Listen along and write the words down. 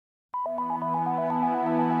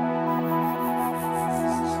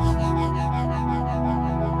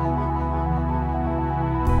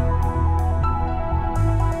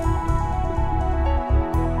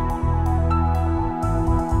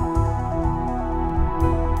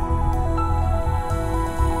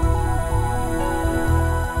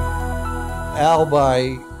Al,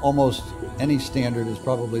 by almost any standard, is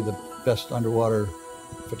probably the best underwater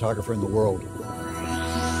photographer in the world.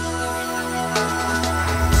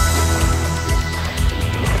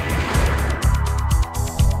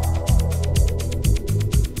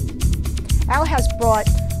 Al has brought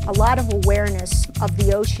a lot of awareness of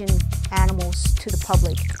the ocean animals to the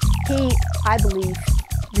public. He, I believe,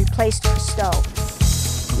 replaced Cousteau.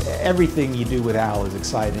 Everything you do with Al is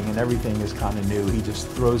exciting and everything is kind of new. He just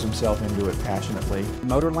throws himself into it passionately.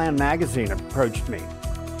 Motorland magazine approached me.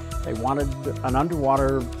 They wanted an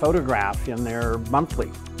underwater photograph in their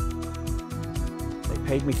monthly. They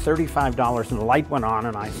paid me $35 and the light went on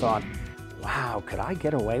and I thought, wow, could I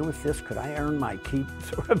get away with this? Could I earn my keep?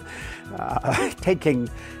 Sort of taking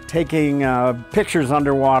pictures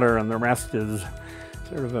underwater, and the rest is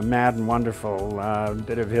sort of a mad and wonderful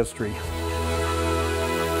bit of history.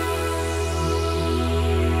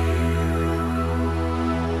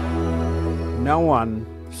 No one,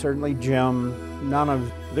 certainly Jim, none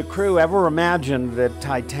of the crew ever imagined that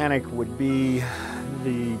Titanic would be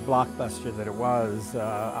the blockbuster that it was.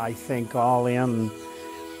 I think all in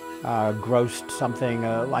grossed something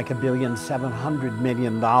like $1.7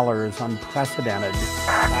 billion, unprecedented.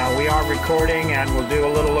 We are recording and we'll do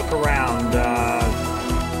a little look around.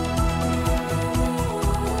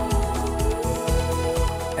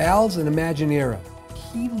 Al's an Imagineer.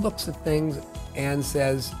 He looks at things and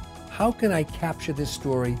says, how can I capture this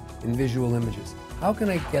story in visual images? How can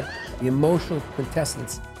I get the emotional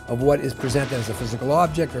quintessence of what is presented as a physical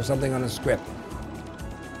object or something on a script?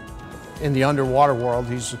 In the underwater world,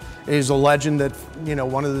 he's a legend, that, you know,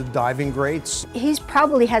 one of the diving greats. He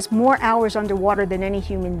probably has more hours underwater than any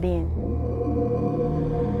human being.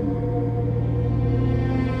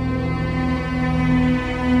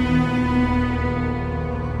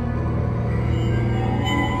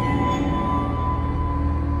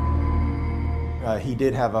 He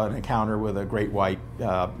did have an encounter with a great white,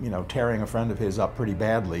 you know, tearing a friend of his up pretty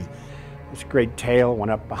badly. This great tail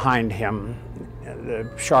went up behind him. The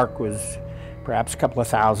shark was perhaps a couple of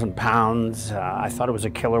 1,000 pounds. I thought it was a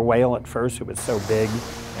killer whale at first. It was so big.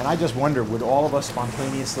 And I just wonder, would all of us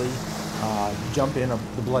spontaneously jump in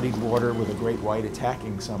the bloodied water with a great white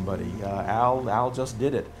attacking somebody? Al just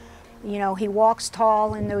did it. You know, he walks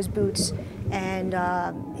tall in those boots, and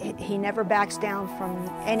he never backs down from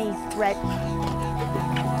any threat.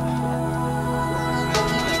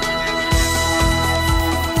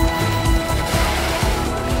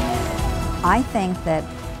 I think that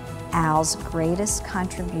Al's greatest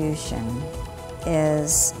contribution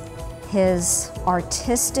is his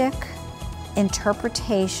artistic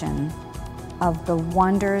interpretation of the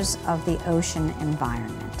wonders of the ocean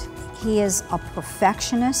environment. He is a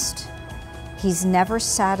perfectionist. He's never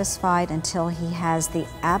satisfied until he has the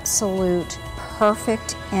absolute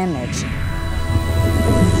perfect image.